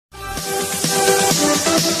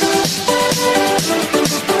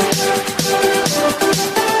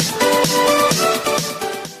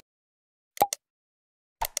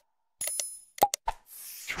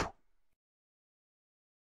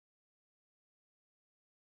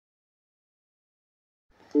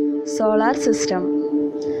Solar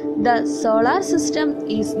System. The solar system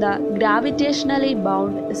is the gravitationally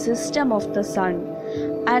bound system of the Sun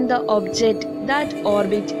and the objects that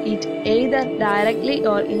orbit it either directly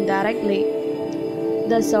or indirectly.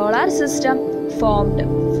 The solar system formed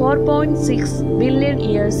 4.6 billion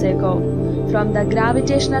years ago from the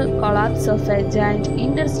gravitational collapse of a giant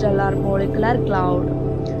interstellar molecular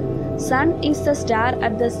cloud. Sun is the star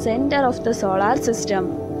at the center of the solar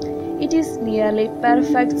system. It is nearly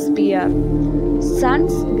perfect sphere.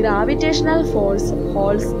 Sun's gravitational force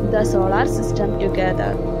holds the solar system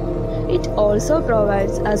together. It also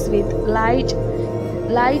provides us with light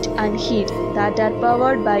and heat that are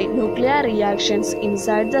powered by nuclear reactions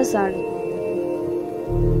inside the Sun.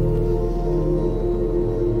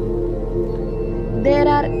 There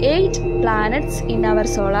are 8 planets in our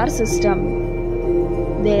solar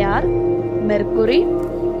system. They are Mercury,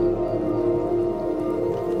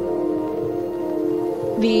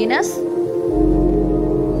 Venus,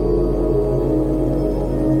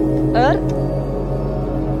 Earth,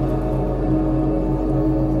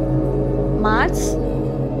 Mars,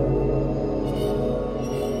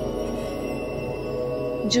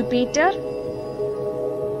 Jupiter,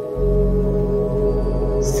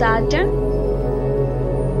 Saturn,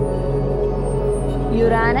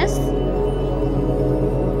 Uranus,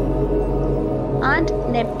 and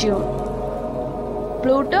Neptune.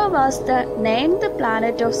 Pluto was the named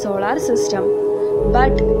planet of solar system,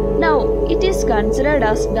 but now it is considered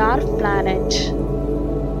as dwarf planet.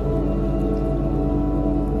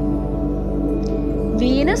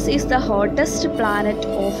 Venus is the hottest planet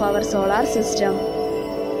of our solar system.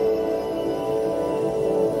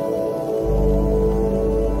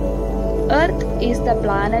 Earth is the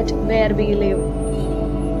planet where we live.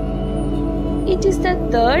 It is the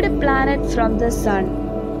third planet from the Sun,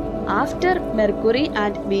 after Mercury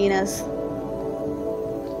and Venus.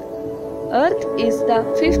 Earth is the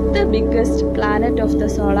 5th biggest planet of the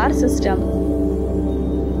solar system.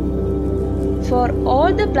 For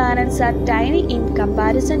all the planets are tiny in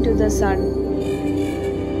comparison to the Sun.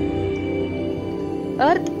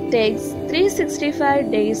 Earth takes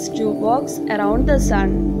 365 days to walk around the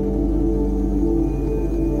Sun.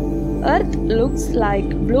 Earth looks like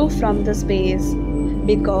blue from the space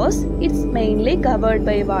because it's mainly covered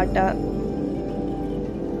by water.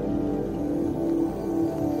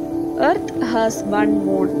 Earth has one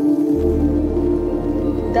moon.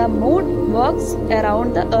 The moon walks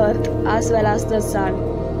around the Earth as well as the Sun.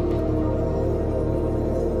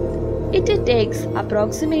 It takes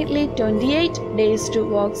approximately 28 days to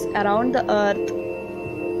walk around the Earth.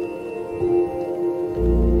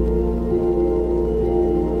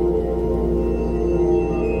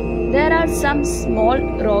 There are some small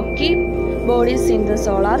rocky bodies in the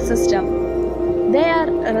solar system. They are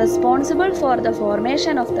responsible for the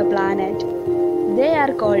formation of the planet. They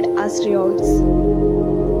are called asteroids.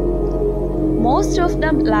 Most of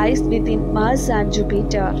them lies within Mars and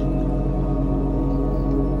Jupiter.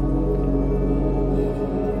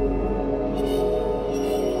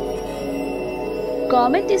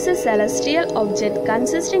 Comet is a celestial object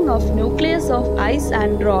consisting of nucleus of ice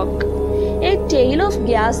and rock, a tail of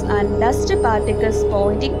gas and dust particles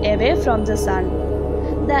pointing away from the Sun.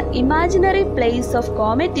 The imaginary place of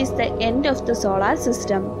comet is the end of the solar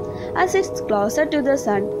system. As it's closer to the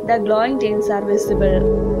Sun, the glowing tails are visible.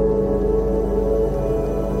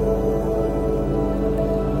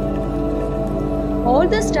 All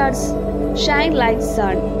the stars shine like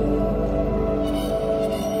Sun.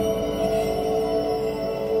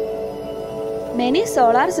 Many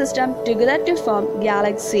solar systems together to form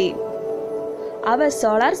galaxy. Our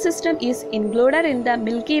solar system is included in the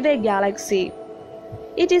Milky Way galaxy.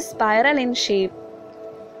 It is spiral in shape.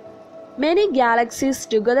 Many galaxies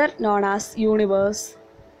together known as universe.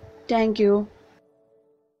 Thank you.